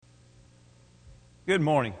Good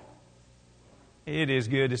morning. It is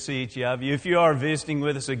good to see each of you. If you are visiting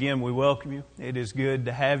with us again, we welcome you. It is good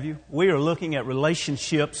to have you. We are looking at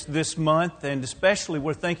relationships this month, and especially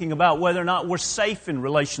we're thinking about whether or not we're safe in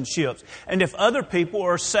relationships, and if other people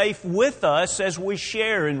are safe with us as we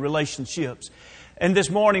share in relationships. And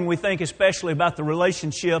this morning we think especially about the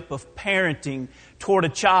relationship of parenting toward a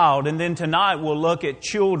child, and then tonight we'll look at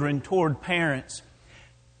children toward parents.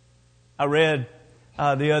 I read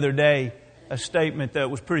the other day a statement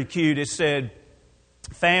that was pretty cute. It said,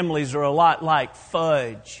 families are a lot like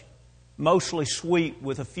fudge, mostly sweet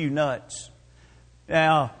with a few nuts.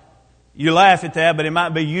 Now, you laugh at that, but it might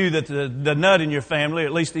be you that the nut in your family, or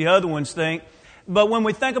at least the other ones think. But when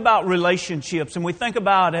we think about relationships and we think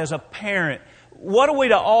about as a parent, what are we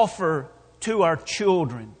to offer to our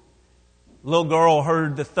children? A little girl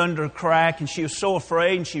heard the thunder crack and she was so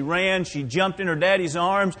afraid and she ran, she jumped in her daddy's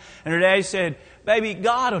arms and her daddy said, "Baby,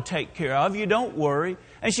 God will take care of you, don't worry."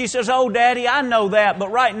 And she says, "Oh, Daddy, I know that, but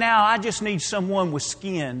right now I just need someone with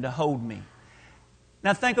skin to hold me."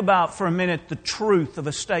 Now think about for a minute the truth of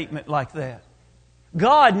a statement like that.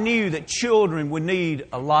 God knew that children would need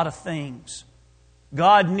a lot of things.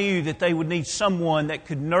 God knew that they would need someone that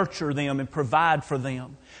could nurture them and provide for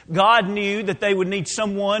them. God knew that they would need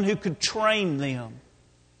someone who could train them.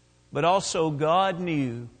 But also God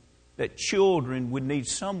knew that children would need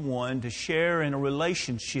someone to share in a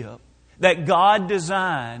relationship that God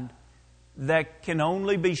designed that can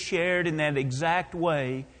only be shared in that exact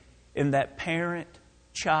way in that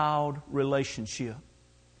parent-child relationship.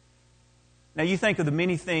 Now you think of the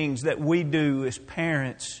many things that we do as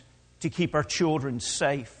parents to keep our children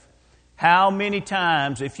safe. How many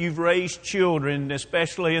times, if you've raised children,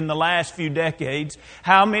 especially in the last few decades,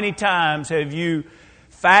 how many times have you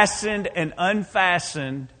fastened and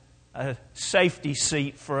unfastened a safety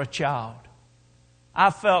seat for a child? I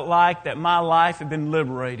felt like that my life had been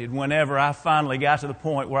liberated whenever I finally got to the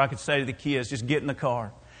point where I could say to the kids, just get in the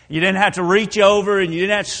car. You didn't have to reach over and you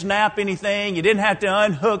didn't have to snap anything. You didn't have to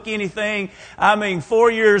unhook anything.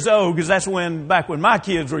 4 years old, because that's back when my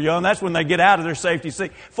kids were young, that's when they get out of their safety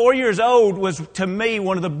seat. 4 years old was, to me,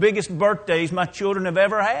 one of the biggest birthdays my children have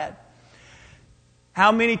ever had.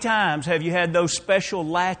 How many times have you had those special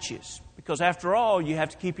latches? Because after all, you have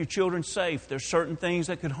to keep your children safe. There's certain things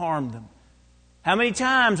that could harm them. How many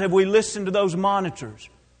times have we listened to those monitors?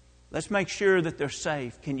 Let's make sure that they're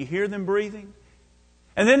safe. Can you hear them breathing?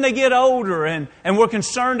 And then they get older and we're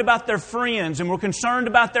concerned about their friends and we're concerned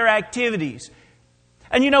about their activities.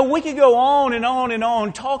 And we could go on and on and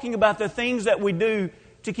on talking about the things that we do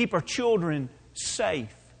to keep our children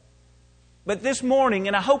safe. But this morning,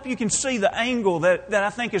 and I hope you can see the angle that I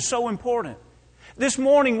think is so important. This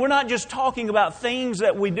morning, we're not just talking about things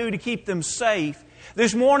that we do to keep them safe.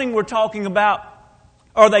 This morning, we're talking about,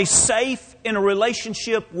 are they safe in a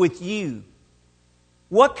relationship with you?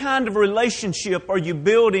 What kind of relationship are you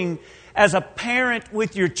building as a parent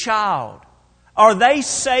with your child? Are they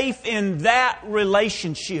safe in that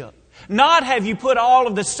relationship? Not have you put all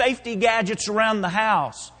of the safety gadgets around the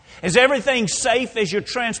house. Is everything safe as you're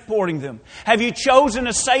transporting them? Have you chosen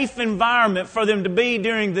a safe environment for them to be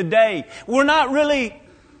during the day? We're not really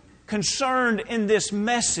concerned in this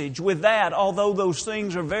message with that, although those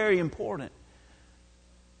things are very important.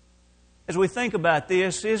 As we think about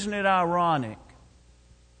this, isn't it ironic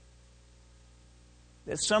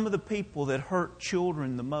that some of the people that hurt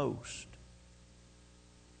children the most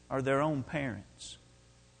are their own parents?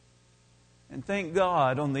 And thank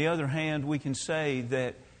God, on the other hand, we can say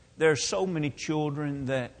that there are so many children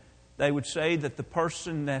that they would say that the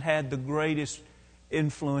person that had the greatest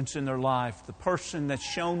influence in their life, the person that's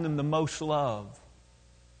shown them the most love,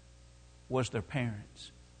 was their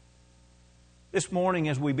parents. This morning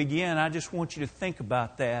as we begin, I just want you to think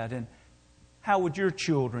about that. And how would your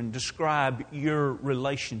children describe your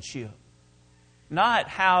relationship? Not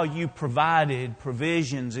how you provided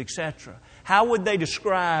provisions, etc. How would they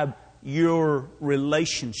describe your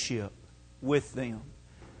relationship with them?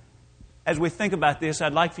 As we think about this,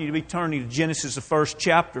 I'd like for you to be turning to Genesis, the first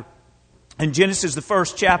chapter. In Genesis, the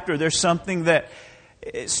first chapter, there's something that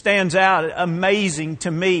stands out amazing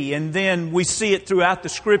to me, and then we see it throughout the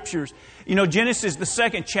Scriptures. Genesis, the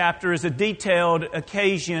second chapter, is a detailed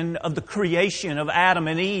occasion of the creation of Adam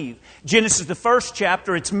and Eve. Genesis, the first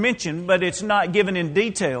chapter, it's mentioned, but it's not given in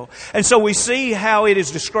detail. And so we see how it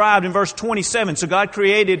is described in verse 27. So God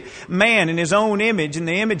created man in His own image. In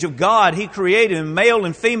the image of God, He created them. Male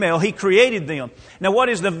and female, He created them. Now, what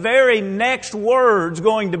is the very next words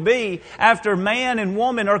going to be after man and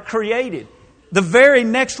woman are created? The very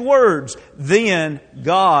next words, then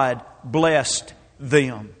God blessed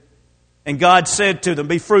them. And God said to them,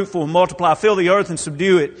 be fruitful and multiply, fill the earth and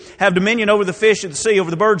subdue it. Have dominion over the fish of the sea,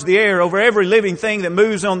 over the birds of the air, over every living thing that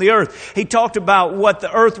moves on the earth. He talked about what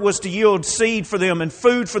the earth was to yield seed for them and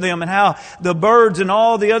food for them, and how the birds and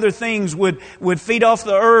all the other things would feed off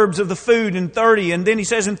the herbs of the food in 30. And then he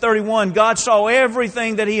says in 31, God saw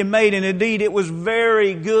everything that He had made, and indeed it was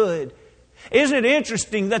very good. Isn't it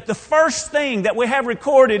interesting that the first thing that we have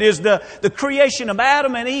recorded is the creation of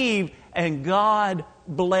Adam and Eve, and God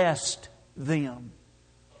blessed them.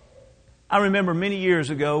 I remember many years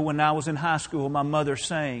ago when I was in high school, my mother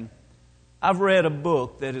saying, I've read a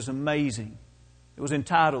book that is amazing. It was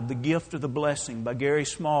entitled The Gift of the Blessing by Gary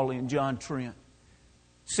Smalley and John Trent.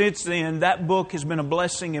 Since then, that book has been a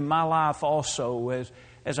blessing in my life also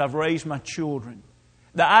as I've raised my children.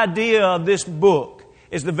 The idea of this book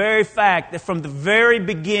is the very fact that from the very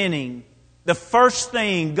beginning, the first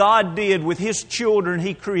thing God did with His children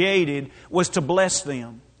He created was to bless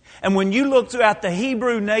them. And when you look throughout the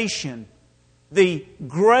Hebrew nation, the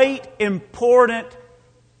great, important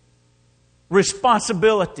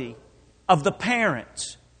responsibility of the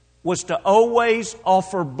parents was to always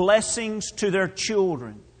offer blessings to their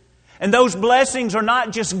children. And those blessings are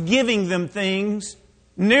not just giving them things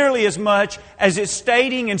nearly as much as it's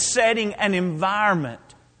stating and setting an environment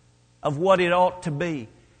of what it ought to be.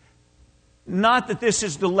 Not that this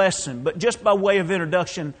is the lesson, but just by way of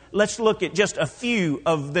introduction, let's look at just a few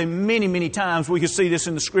of the many, many times we can see this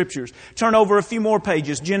in the Scriptures. Turn over a few more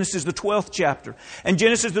pages, Genesis the 12th chapter. And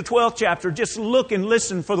Genesis the 12th chapter, just look and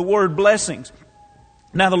listen for the word blessings.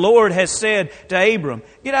 Now the Lord has said to Abram,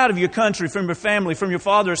 get out of your country, from your family, from your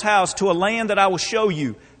father's house, to a land that I will show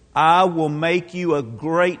you. I will make you a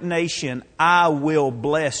great nation. I will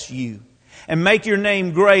bless you. And make your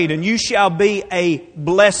name great, and you shall be a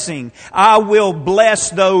blessing. I will bless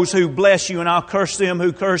those who bless you, and I'll curse them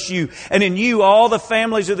who curse you. And in you all the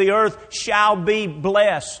families of the earth shall be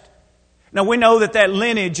blessed. Now we know that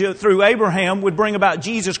lineage through Abraham would bring about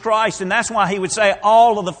Jesus Christ, and that's why He would say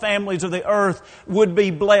all of the families of the earth would be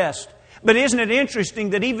blessed. But isn't it interesting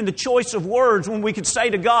that even the choice of words, when we could say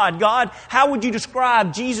to God, God, how would you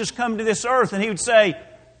describe Jesus coming to this earth? And He would say,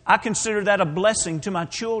 I consider that a blessing to my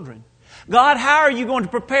children. God, how are you going to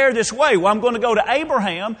prepare this way? Well, I'm going to go to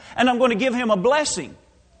Abraham and I'm going to give him a blessing.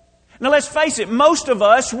 Now let's face it, most of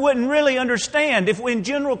us wouldn't really understand if in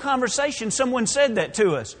general conversation someone said that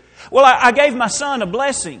to us. Well, I gave my son a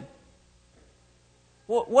blessing.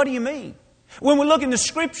 Well, what do you mean? When we look in the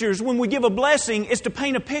Scriptures, when we give a blessing, it's to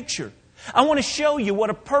paint a picture. I want to show you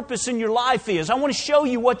what a purpose in your life is. I want to show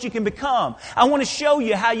you what you can become. I want to show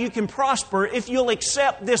you how you can prosper if you'll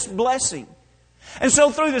accept this blessing. And so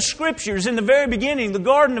through the Scriptures, in the very beginning, the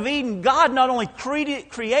Garden of Eden, God not only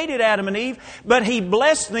created Adam and Eve, but He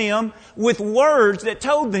blessed them with words that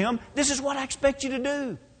told them, this is what I expect you to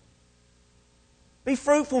do. Be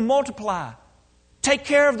fruitful, multiply. Take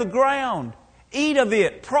care of the ground. Eat of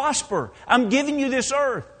it. Prosper. I'm giving you this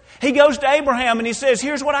earth. He goes to Abraham and He says,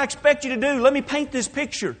 here's what I expect you to do. Let me paint this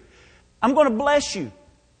picture. I'm going to bless you.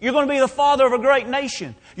 You're going to be the father of a great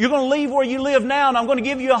nation. You're going to leave where you live now, and I'm going to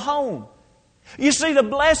give you a home. You see, the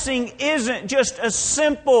blessing isn't just a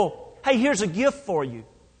simple, hey, here's a gift for you.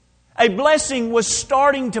 A blessing was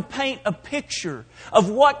starting to paint a picture of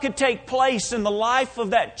what could take place in the life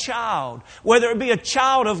of that child, whether it be a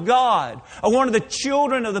child of God or one of the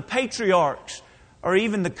children of the patriarchs, or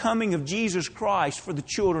even the coming of Jesus Christ for the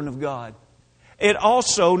children of God. It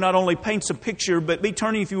also not only paints a picture, but be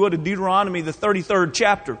turning, if you would, to Deuteronomy, the 33rd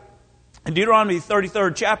chapter. In Deuteronomy, the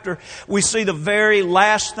 33rd chapter, we see the very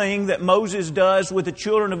last thing that Moses does with the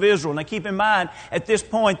children of Israel. Now keep in mind, at this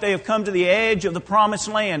point, they have come to the edge of the promised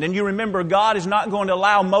land. And you remember, God is not going to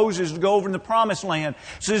allow Moses to go over in the promised land.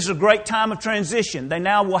 So this is a great time of transition. They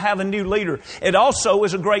now will have a new leader. It also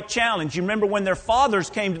is a great challenge. You remember when their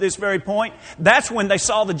fathers came to this very point, that's when they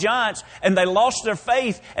saw the giants and they lost their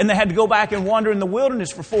faith and they had to go back and wander in the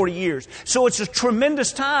wilderness for 40 years. So it's a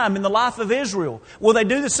tremendous time in the life of Israel. Will they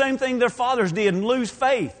do the same thing their fathers did and lose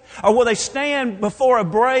faith? Or will they stand before a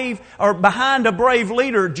brave or behind a brave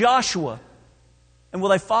leader, Joshua, and will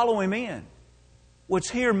they follow him in? What's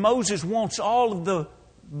here, Moses wants all of the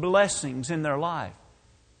blessings in their life.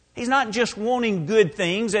 He's not just wanting good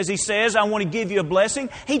things, as he says, I want to give you a blessing.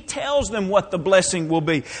 He tells them what the blessing will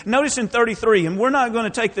be. Notice in 33, and we're not going to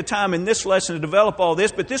take the time in this lesson to develop all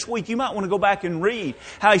this, but this week you might want to go back and read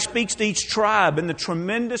how he speaks to each tribe and the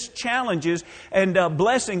tremendous challenges and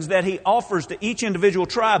blessings that he offers to each individual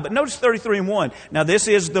tribe. But notice 33:1. Now this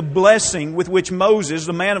is the blessing with which Moses,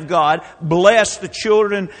 the man of God, blessed the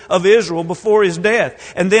children of Israel before his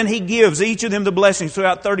death. And then he gives each of them the blessings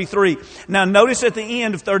throughout 33. Now notice at the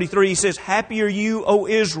end of 33, 33, He says, "Happy are you, O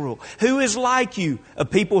Israel! Who is like you? A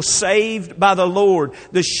people saved by the Lord,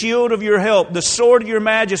 the shield of your help, the sword of your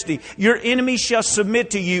majesty. Your enemies shall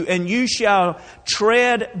submit to you, and you shall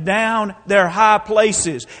tread down their high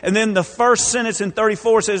places." And then the first sentence in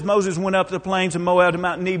 34 says, Moses went up to the plains of Moab to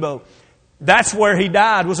Mount Nebo. That's where he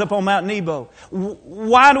died, was up on Mount Nebo.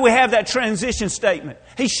 Why do we have that transition statement?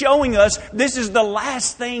 He's showing us this is the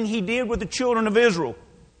last thing he did with the children of Israel.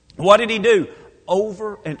 What did he do?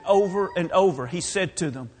 Over and over and over, he said to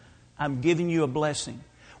them, "I'm giving you a blessing."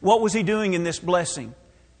 What was he doing in this blessing?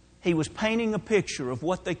 He was painting a picture of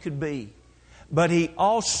what they could be. But he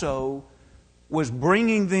also was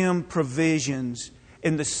bringing them provisions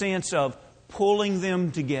in the sense of pulling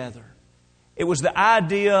them together. It was the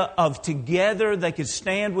idea of together they could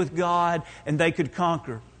stand with God and they could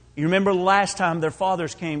conquer. You remember last time their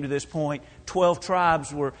fathers came to this point, 12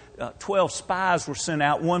 spies were sent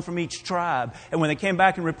out, one from each tribe. And when they came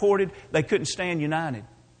back and reported, they couldn't stand united.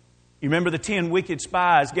 You remember the 10 wicked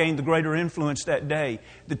spies gained the greater influence that day.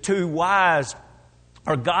 The 2 wise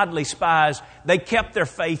or godly spies, they kept their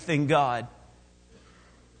faith in God.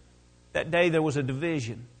 That day there was a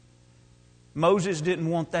division. Moses didn't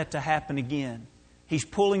want that to happen again. He's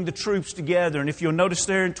pulling the troops together. And if you'll notice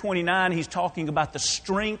there in 29, he's talking about the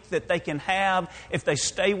strength that they can have if they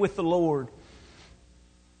stay with the Lord.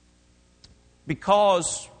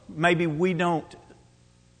 Because maybe we don't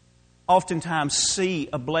oftentimes see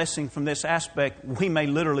a blessing from this aspect, we may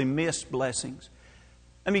literally miss blessings.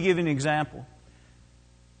 Let me give you an example.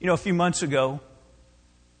 You know, a few months ago,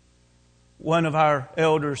 one of our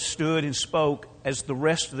elders stood and spoke as the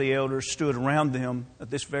rest of the elders stood around them at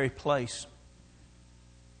this very place.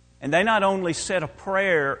 And they not only said a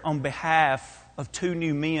prayer on behalf of 2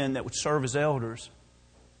 new men that would serve as elders,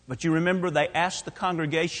 but you remember they asked the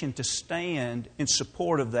congregation to stand in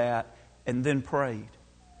support of that and then prayed.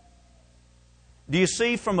 Do you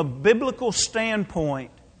see, from a biblical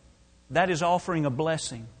standpoint, that is offering a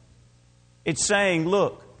blessing. It's saying,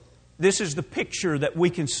 look, this is the picture that we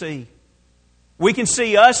can see. We can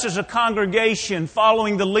see us as a congregation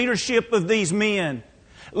following the leadership of these men.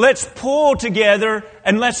 Let's pull together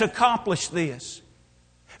and let's accomplish this.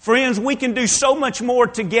 Friends, we can do so much more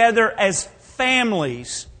together as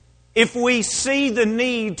families if we see the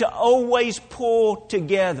need to always pull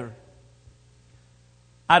together.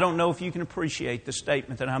 I don't know if you can appreciate the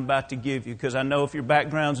statement that I'm about to give you, because I know if your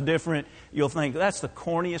background's different, you'll think, that's the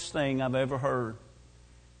corniest thing I've ever heard.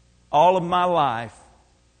 All of my life,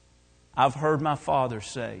 I've heard my father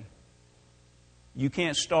say, you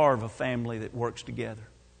can't starve a family that works together.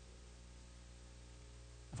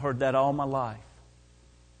 I've heard that all my life.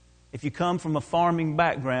 If you come from a farming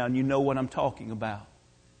background, you know what I'm talking about.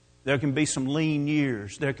 There can be some lean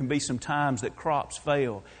years. There can be some times that crops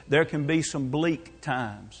fail. There can be some bleak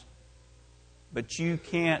times. But you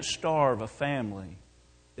can't starve a family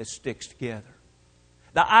that sticks together.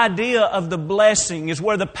 The idea of the blessing is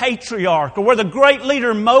where the patriarch or where the great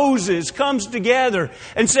leader Moses comes together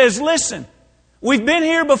and says, listen, we've been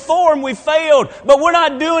here before and we've failed, but we're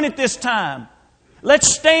not doing it this time.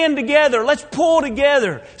 Let's stand together. Let's pull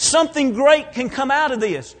together. Something great can come out of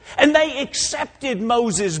this. And they accepted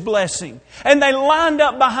Moses' blessing. And they lined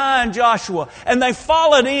up behind Joshua. And they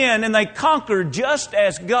followed in and they conquered just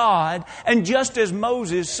as God and just as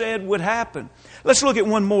Moses said would happen. Let's look at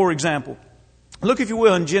one more example. Look, if you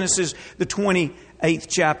will, in Genesis, the 28th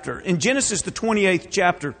chapter. In Genesis, the 28th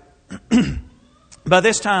chapter, by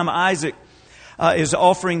this time Isaac is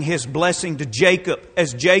offering his blessing to Jacob,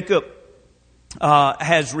 as Jacob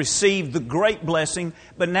has received the great blessing,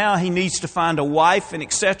 but now he needs to find a wife and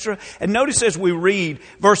etc. And notice as we read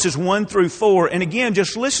verses 1 through 4, and again,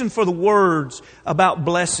 just listen for the words about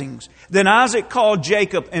blessings. Then Isaac called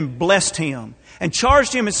Jacob and blessed him, and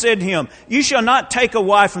charged him and said to him, you shall not take a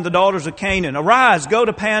wife from the daughters of Canaan. Arise, go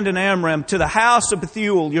to Pandan Aram, to the house of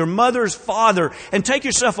Bethuel, your mother's father, and take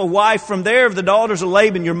yourself a wife from there of the daughters of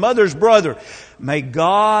Laban, your mother's brother. May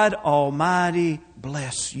God Almighty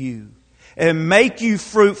bless you, and make you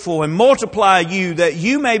fruitful, and multiply you, that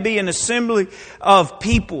you may be an assembly of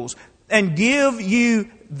peoples, and give you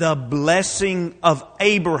the blessing of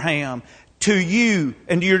Abraham to you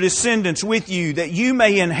and to your descendants with you, that you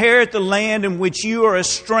may inherit the land in which you are a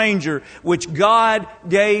stranger, which God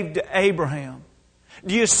gave to Abraham.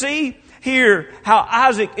 Do you see here how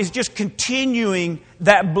Isaac is just continuing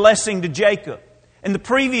that blessing to Jacob? In the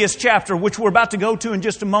previous chapter, which we're about to go to in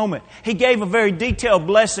just a moment, he gave a very detailed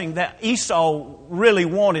blessing that Esau really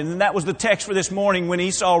wanted. And that was the text for this morning, when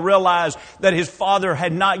Esau realized that his father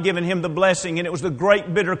had not given him the blessing. And it was the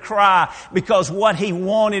great bitter cry, because what he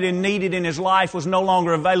wanted and needed in his life was no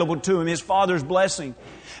longer available to him, his father's blessing.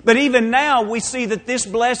 But even now we see that this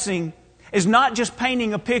blessing is not just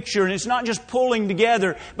painting a picture and it's not just pulling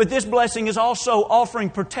together, but this blessing is also offering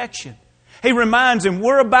protection. He reminds him,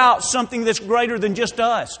 we're about something that's greater than just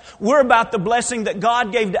us. We're about the blessing that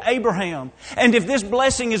God gave to Abraham. And if this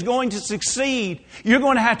blessing is going to succeed, you're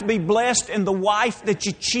going to have to be blessed in the wife that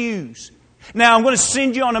you choose. Now, I'm going to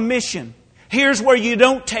send you on a mission. Here's where you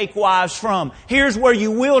don't take wives from. Here's where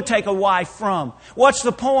you will take a wife from. What's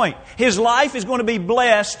the point? His life is going to be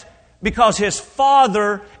blessed because his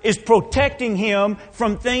father is protecting him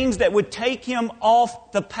from things that would take him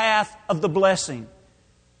off the path of the blessing.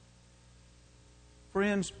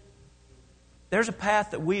 Friends, there's a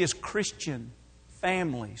path that we as Christian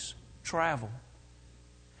families travel.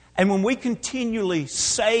 And when we continually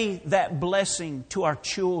say that blessing to our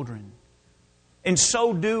children, in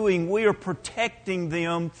so doing, we are protecting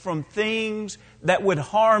them from things that would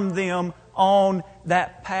harm them on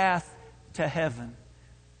that path to heaven.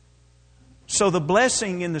 So the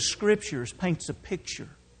blessing in the Scriptures paints a picture.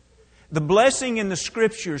 The blessing in the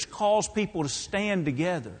Scriptures calls people to stand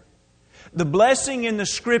together. The blessing in the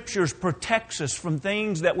Scriptures protects us from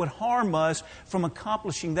things that would harm us from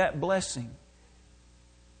accomplishing that blessing.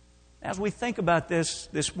 As we think about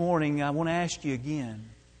this morning, I want to ask you again,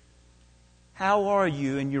 how are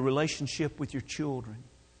you in your relationship with your children?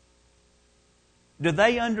 Do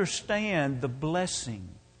they understand the blessing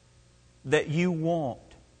that you want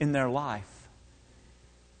in their life?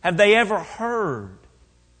 Have they ever heard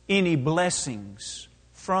any blessings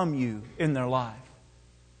from you in their life?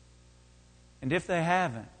 And if they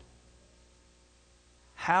haven't,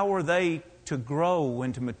 how are they to grow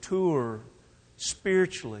and to mature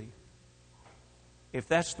spiritually if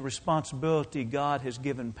that's the responsibility God has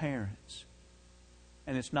given parents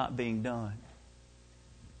and it's not being done?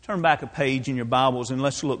 Turn back a page in your Bibles and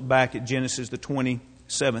let's look back at Genesis, the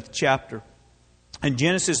 27th chapter. In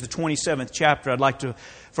Genesis, the 27th chapter, I'd like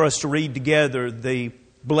for us to read together the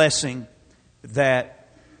blessing that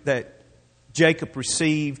Jacob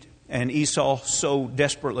received and Esau so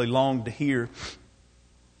desperately longed to hear.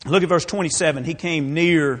 Look at verse 27. He came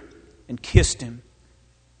near and kissed him,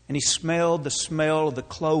 and he smelled the smell of the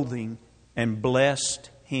clothing and blessed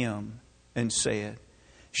him and said,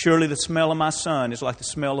 "Surely the smell of my son is like the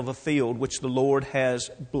smell of a field which the Lord has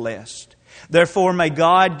blessed. Therefore may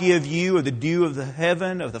God give you of the dew of the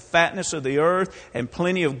heaven, of the fatness of the earth, and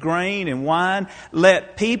plenty of grain and wine.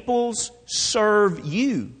 Let peoples serve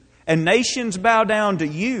you, and nations bow down to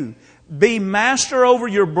you. Be master over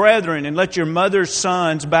your brethren, and let your mother's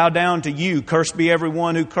sons bow down to you. Cursed be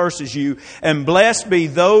everyone who curses you, and blessed be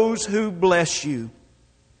those who bless you."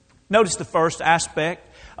 Notice the first aspect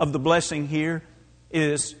of the blessing here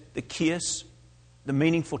is the kiss, the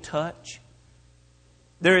meaningful touch.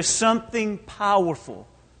 There is something powerful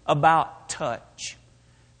about touch.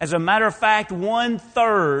 As a matter of fact,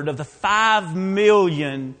 1/3 of the 5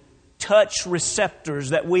 million touch receptors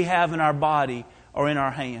that we have in our body are in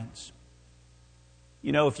our hands.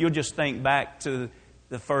 You know, if you'll just think back to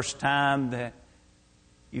the first time that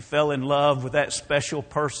you fell in love with that special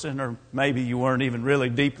person, or maybe you weren't even really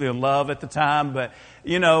deeply in love at the time, but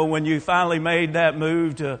you know, when you finally made that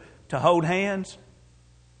move to hold hands,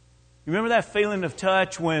 you remember that feeling of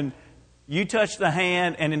touch when you touched the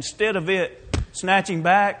hand and instead of it snatching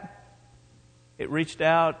back, it reached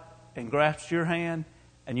out and grasped your hand,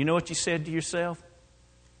 and you know what you said to yourself?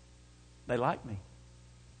 They like me.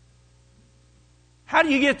 How do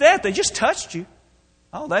you get that? They just touched you.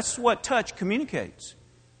 Oh, that's what touch communicates.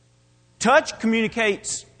 Touch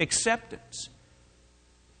communicates acceptance.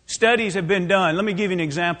 Studies have been done. Let me give you an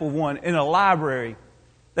example of one. In a library,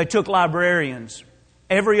 they took librarians.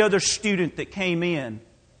 Every other student that came in,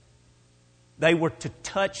 they were to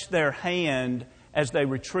touch their hand as they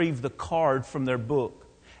retrieved the card from their book.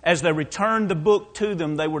 As they returned the book to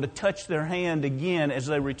them, they were to touch their hand again as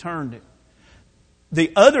they returned it.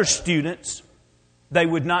 The other students, they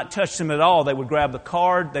would not touch them at all. They would grab the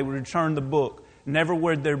card, they would return the book. Never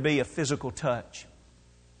would there be a physical touch.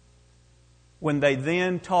 When they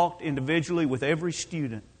then talked individually with every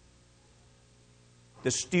student, the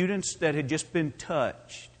students that had just been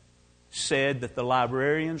touched said that the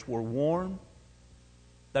librarians were warm,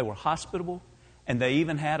 they were hospitable, and they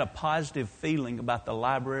even had a positive feeling about the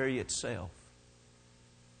library itself.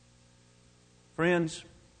 Friends,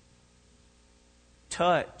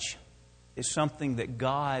 touch is something that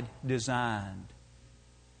God designed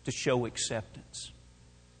to show acceptance.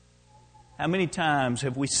 How many times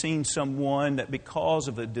have we seen someone that because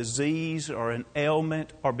of a disease or an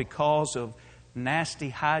ailment or because of nasty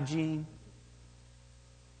hygiene,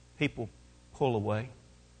 people pull away?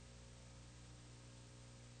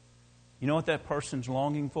 You know what that person's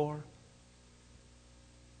longing for?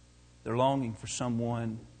 They're longing for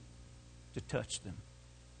someone to touch them.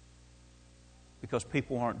 Because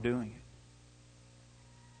people aren't doing it.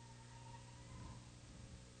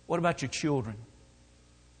 What about your children?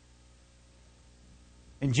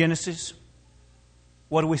 In Genesis,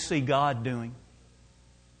 what do we see God doing?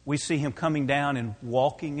 We see Him coming down and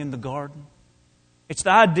walking in the garden. It's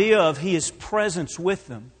the idea of His presence with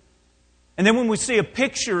them. And then when we see a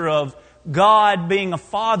picture of God being a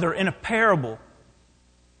father in a parable,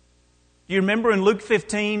 do you remember in Luke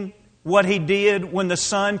 15 what He did when the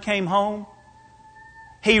son came home?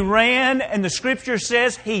 He ran, and the Scripture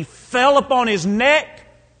says He fell upon his neck.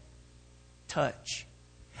 Touch.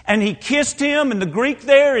 And He kissed him, and the Greek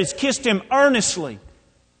there is kissed him earnestly.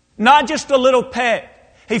 Not just a little peck.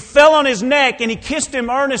 He fell on his neck and He kissed him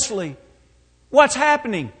earnestly. What's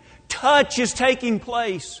happening? Touch is taking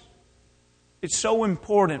place. It's so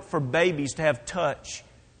important for babies to have touch.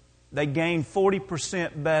 They gain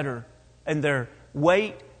 40% better in their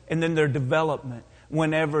weight and in their development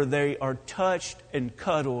whenever they are touched and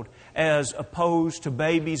cuddled, as opposed to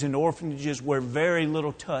babies in orphanages where very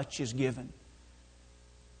little touch is given.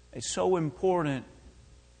 It's so important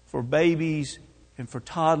for babies and for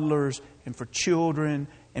toddlers and for children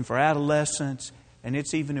and for adolescents, and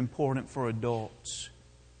it's even important for adults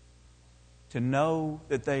to know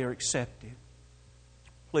that they are accepted.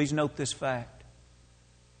 Please note this fact.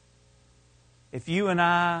 If you and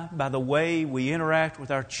I, by the way we interact with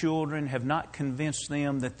our children, have not convinced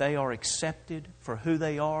them that they are accepted for who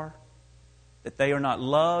they are, that they are not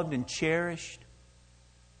loved and cherished,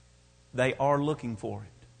 they are looking for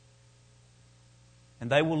it. And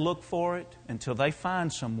they will look for it until they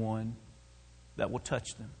find someone that will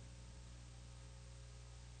touch them.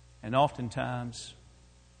 And oftentimes,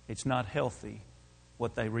 it's not healthy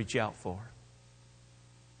what they reach out for.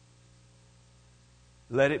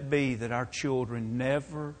 Let it be that our children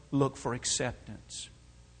never look for acceptance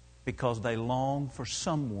because they long for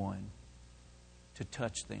someone to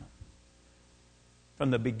touch them.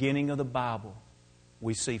 From the beginning of the Bible,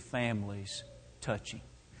 we see families touching.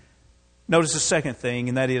 Notice the second thing,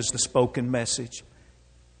 and that is the spoken message.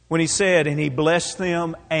 When He said, and He blessed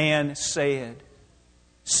them and said.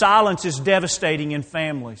 Silence is devastating in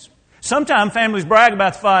families. Sometimes families brag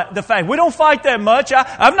about the fact, we don't fight that much.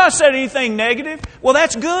 I've not said anything negative. Well,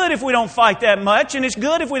 that's good if we don't fight that much, and it's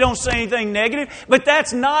good if we don't say anything negative, but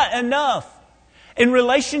that's not enough. In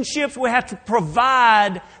relationships, we have to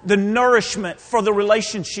provide the nourishment for the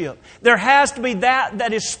relationship. There has to be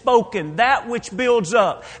that is spoken, that which builds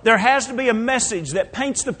up. There has to be a message that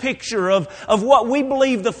paints the picture of what we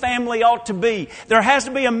believe the family ought to be. There has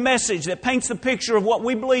to be a message that paints the picture of what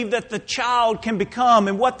we believe that the child can become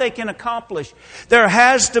and what they can accomplish. There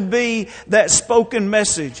has to be that spoken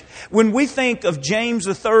message. When we think of James,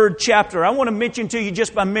 the 3rd chapter, I want to mention to you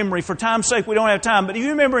just by memory. For time's sake, we don't have time. But if you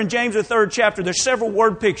remember in James, the 3rd chapter, there's several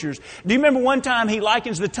word pictures. Do you remember one time he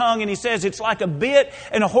likens the tongue and he says it's like a bit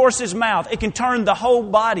in a horse's mouth. It can turn the whole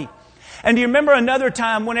body. And do you remember another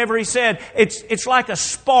time whenever he said it's like a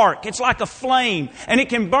spark, it's like a flame, and it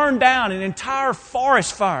can burn down an entire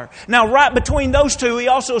forest fire. Now right between those two, he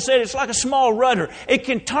also said it's like a small rudder. It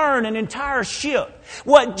can turn an entire ship.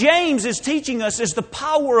 What James is teaching us is the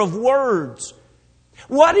power of words.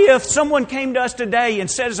 What if someone came to us today and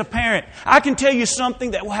said as a parent, I can tell you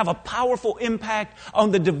something that will have a powerful impact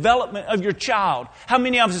on the development of your child? How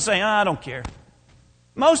many of us would say, I don't care?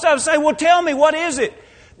 Most of us say, well, tell me, what is it?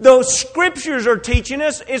 Those Scriptures are teaching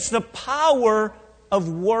us it's the power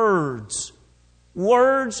of words.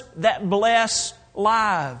 Words that bless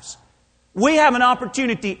lives. We have an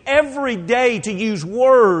opportunity every day to use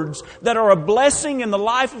words that are a blessing in the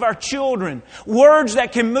life of our children. Words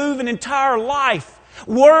that can move an entire life.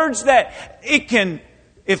 Words that it can,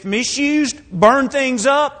 if misused, burn things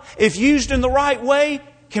up. If used in the right way,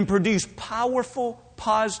 can produce powerful,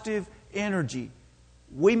 positive energy.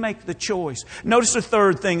 We make the choice. Notice the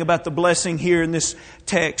third thing about the blessing here in this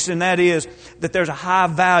text, and that is that there's a high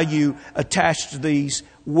value attached to these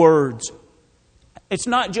words. It's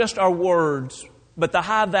not just our words, but the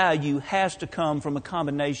high value has to come from a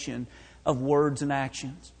combination of words and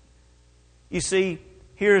actions. You see,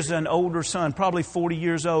 here's an older son, probably 40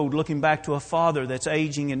 years old, looking back to a father that's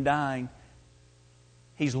aging and dying.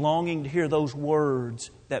 He's longing to hear those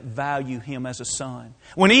words that value him as a son.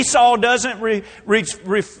 When Esau doesn't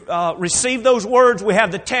receive those words, we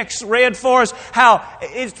have the text read for us, how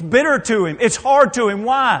it's bitter to him. It's hard to him.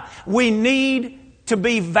 Why? We need to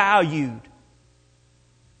be valued.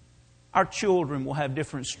 Our children will have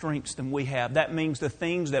different strengths than we have. That means the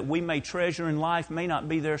things that we may treasure in life may not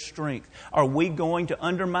be their strength. Are we going to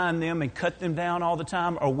undermine them and cut them down all the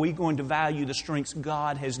time? Or are we going to value the strengths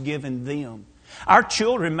God has given them? Our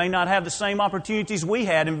children may not have the same opportunities we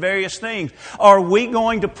had in various things. Are we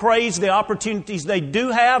going to praise the opportunities they do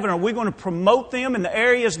have, and are we going to promote them in the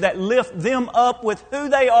areas that lift them up with who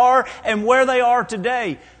they are and where they are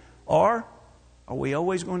today? Or are we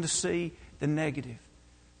always going to see the negative?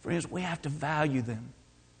 Friends, we have to value them.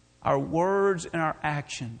 Our words and our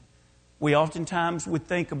action. We oftentimes would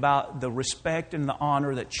think about the respect and the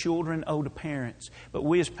honor that children owe to parents. But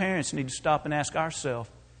we as parents need to stop and ask ourselves,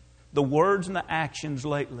 the words and the actions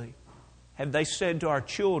lately, have they said to our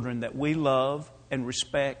children that we love and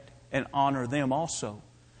respect and honor them also?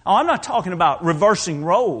 Oh, I'm not talking about reversing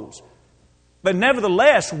roles. But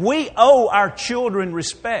nevertheless, we owe our children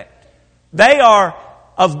respect. They are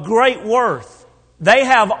of great worth. They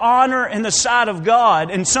have honor in the sight of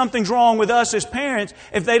God, and something's wrong with us as parents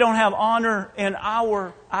if they don't have honor in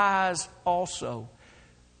our eyes also.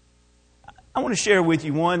 I want to share with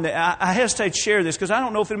you one that I hesitate to share this because I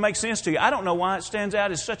don't know if it makes sense to you. I don't know why it stands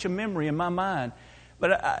out as such a memory in my mind.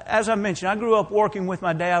 But as I mentioned, I grew up working with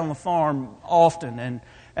my dad on the farm often,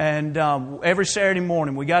 and every Saturday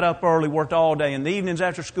morning we got up early, worked all day. In the evenings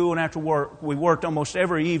after school and after work, we worked almost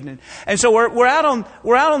every evening. And so we're out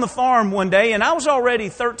on the farm one day, and I was already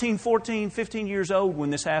 13, 14, 15 years old when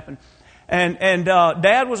this happened. And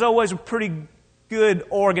Dad was always a pretty good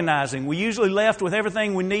organizing. We usually left with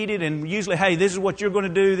everything we needed, and usually, hey, this is what you're going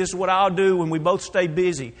to do, this is what I'll do, and we both stay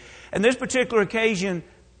busy. And this particular occasion,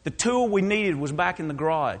 the tool we needed was back in the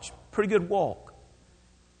garage. Pretty good walk.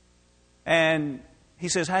 And he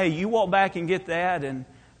says, hey, you walk back and get that. And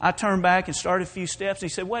I turned back and started a few steps. And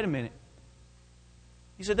he said, wait a minute.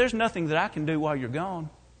 He said, there's nothing that I can do while you're gone.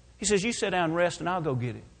 He says, you sit down and rest and I'll go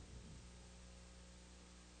get it.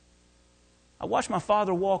 I watched my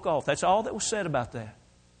father walk off. That's all that was said about that.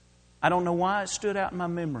 I don't know why it stood out in my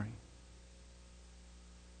memory.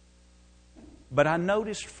 But I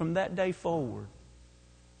noticed from that day forward,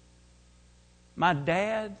 my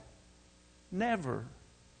dad never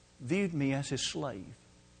viewed me as his slave,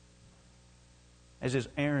 as his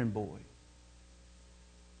errand boy.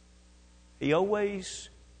 He always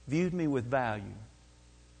viewed me with value.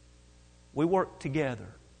 We worked together.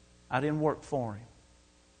 I didn't work for him.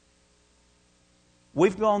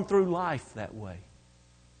 We've gone through life that way.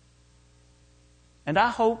 And I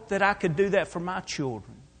hope that I could do that for my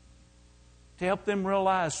children, to help them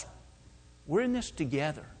realize we're in this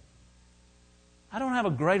together. I don't have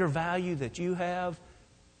a greater value that you have.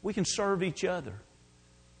 We can serve each other.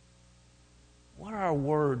 What are our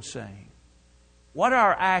words saying? What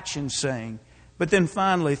are our actions saying? But then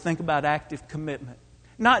finally, think about active commitment.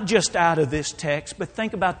 Not just out of this text, but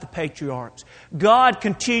think about the patriarchs. God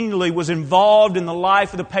continually was involved in the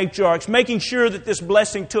life of the patriarchs, making sure that this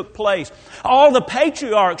blessing took place. All the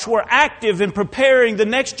patriarchs were active in preparing the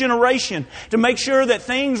next generation to make sure that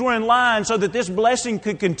things were in line so that this blessing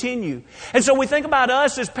could continue. And so we think about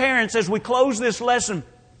us as parents as we close this lesson.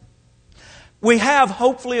 We have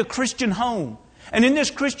hopefully a Christian home. And in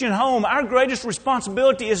this Christian home, our greatest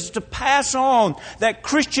responsibility is to pass on that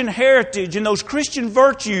Christian heritage and those Christian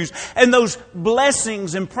virtues and those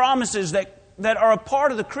blessings and promises that are a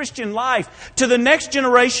part of the Christian life to the next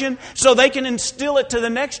generation so they can instill it to the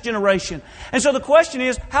next generation. And so the question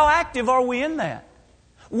is, how active are we in that?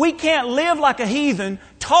 We can't live like a heathen,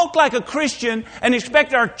 talk like a Christian, and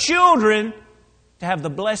expect our children to have the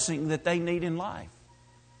blessing that they need in life.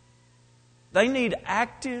 They need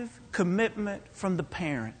active commitment from the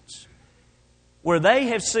parents, where they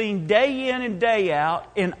have seen day in and day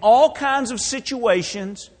out in all kinds of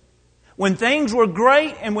situations, when things were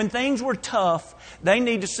great and when things were tough, they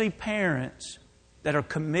need to see parents that are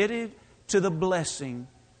committed to the blessing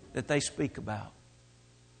that they speak about.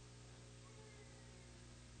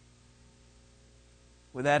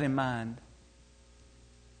 With that in mind,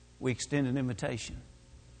 we extend an invitation.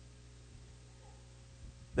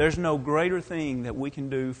 There's no greater thing that we can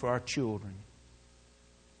do for our children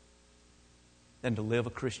than to live a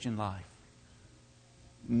Christian life.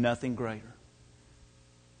 Nothing greater.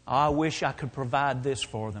 I wish I could provide this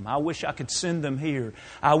for them. I wish I could send them here.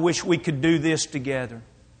 I wish we could do this together.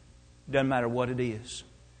 Doesn't matter what it is.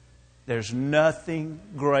 There's nothing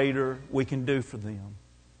greater we can do for them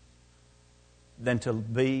than to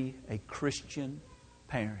be a Christian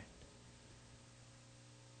parent.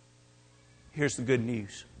 Here's the good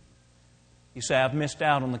news. You say, I've missed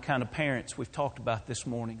out on the kind of parents we've talked about this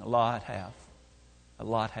morning. A lot have. A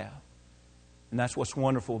lot have. And that's what's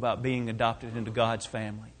wonderful about being adopted into God's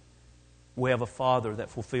family. We have a Father that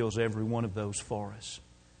fulfills every one of those for us.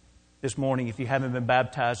 This morning, if you haven't been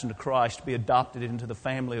baptized into Christ, be adopted into the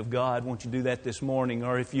family of God, won't you do that this morning?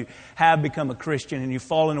 Or if you have become a Christian and you've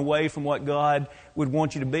fallen away from what God would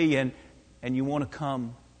want you to be and you want to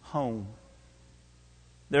come home,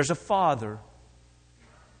 there's a Father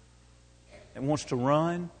that wants to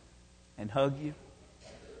run and hug you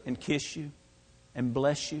and kiss you and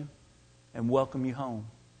bless you and welcome you home.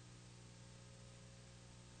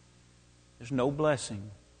 There's no blessing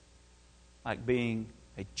like being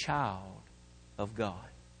a child of God.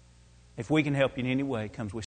 If we can help you in any way, come as we